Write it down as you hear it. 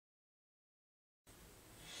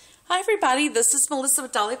Hi everybody, this is Melissa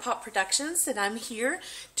with Dollipopprodictions, and I'm here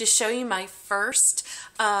to show you my first,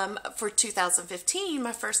 for 2015,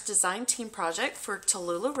 my first design team project for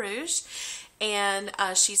Talula Rouge. And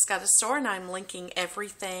she's got a store, and I'm linking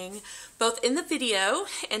everything both in the video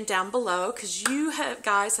and down below, because you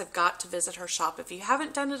guys have got to visit her shop. If you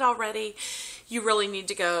haven't done it already, you really need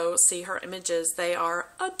to go see her images. They are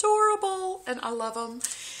adorable and I love them.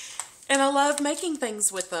 And I love making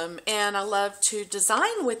things with them, and I love to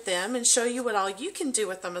design with them and show you what all you can do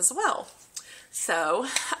with them as well. So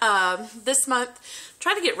this month,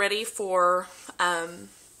 try to get ready for,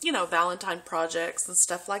 you know, Valentine projects and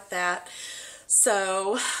stuff like that.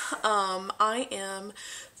 So I am,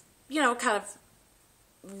 you know, kind of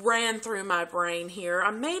ran through my brain here.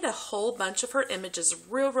 I made a whole bunch of her images,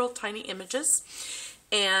 real tiny images,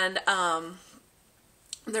 and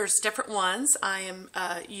there's different ones. I am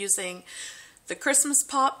using the Christmas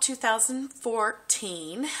Pop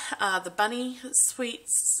 2014, the Bunny Sweet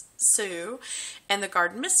Sue, and the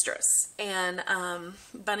Garden Mistress. And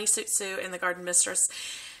Bunny Sweet Sue and the Garden Mistress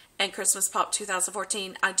and Christmas Pop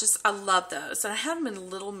 2014, I love those. And I have them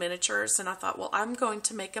in little miniatures, and I thought, well, I'm going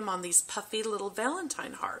to make them on these puffy little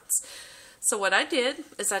Valentine hearts. So what I did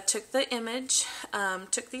is I took the image,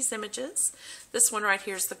 took these images. This one right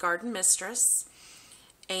here is the Garden Mistress.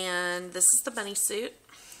 And this is the Bunny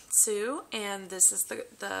Sue, and this is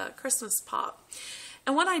the Christmas Pop.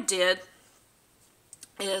 And what I did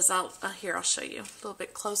is, here I'll show you a little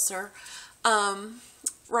bit closer.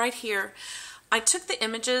 Right here, I took the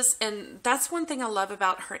images, and that's one thing I love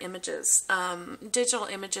about her images. Digital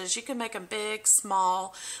images, you can make them big,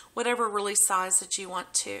 small, whatever really size that you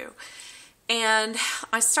want to. And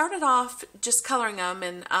I started off just coloring them,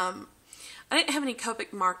 and I didn't have any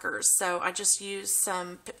Copic markers, so I just used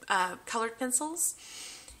some colored pencils,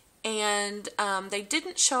 and they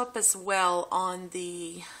didn't show up as well on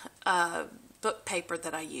the book paper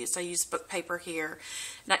that I used. I used book paper here,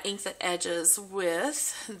 and I inked the edges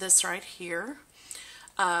with this right here,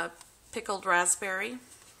 pickled raspberry,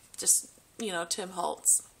 just, you know, Tim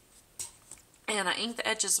Holtz, and I inked the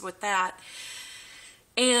edges with that.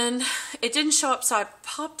 And it didn't show up, so I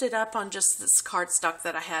popped it up on just this cardstock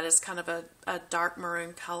that I had as kind of a dark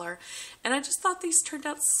maroon color. And I just thought these turned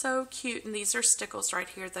out so cute. And these are stickles right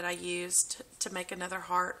here that I used to make another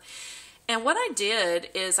heart. And what I did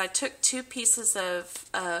is I took two pieces of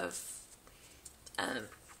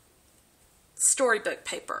storybook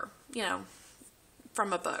paper, you know,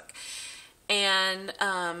 from a book. And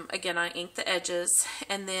again, I inked the edges.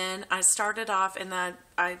 And then I started off, and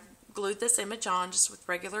I glued this image on just with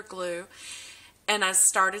regular glue, and I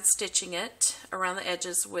started stitching it around the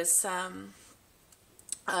edges with some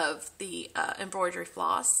of the embroidery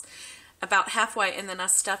floss about halfway, and then I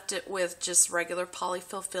stuffed it with just regular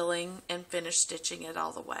polyfill filling and finished stitching it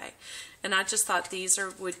all the way. And I just thought these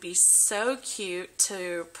would be so cute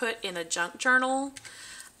to put in a junk journal,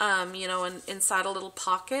 you know, inside a little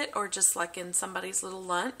pocket, or just like in somebody's little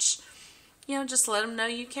lunch. You know, just let them know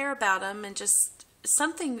you care about them, and just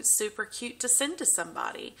something super cute to send to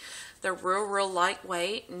somebody. They're real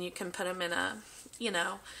lightweight, and you can put them in a, you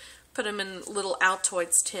know, put them in little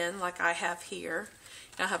Altoids tin like I have here.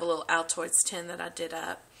 I have a little Altoids tin that I did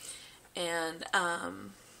up, and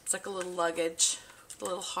it's like a little luggage, a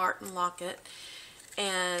little heart and locket,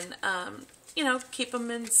 and you know, keep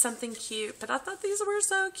them in something cute. But I thought these were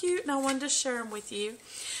so cute, and I wanted to share them with you.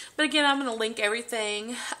 But again, I'm going to link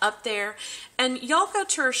everything up there, and y'all go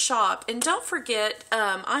to her shop, and don't forget,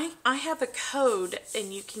 I have a code,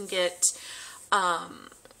 and you can get,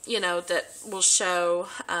 you know, that will show,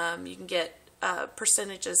 you can get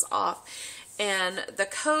percentages off, and the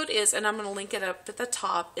code is, and I'm going to link it up at the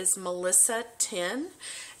top, is Melissa10,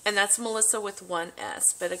 and that's Melissa with one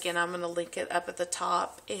S. But again, I'm going to link it up at the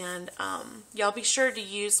top, and y'all be sure to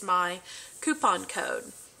use my coupon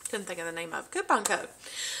code. Couldn't think of the name of it. Coupon code.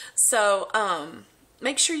 So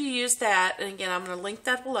make sure you use that. And again, I'm going to link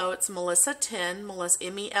that below. It's Melissa10, Melissa,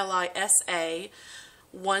 M-E-L-I-S-A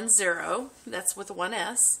 10. That's with one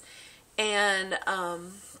S. And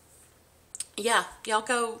yeah, y'all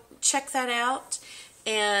go check that out.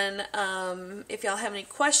 And if y'all have any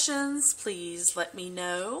questions, please let me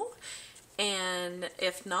know. And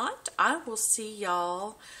if not, I will see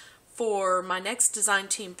y'all for my next design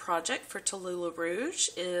team project for Talula Rouge.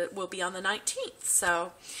 It will be on the 19th.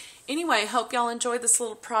 So anyway, hope y'all enjoy this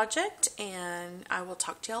little project, and I will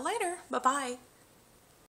talk to y'all later. Bye-bye.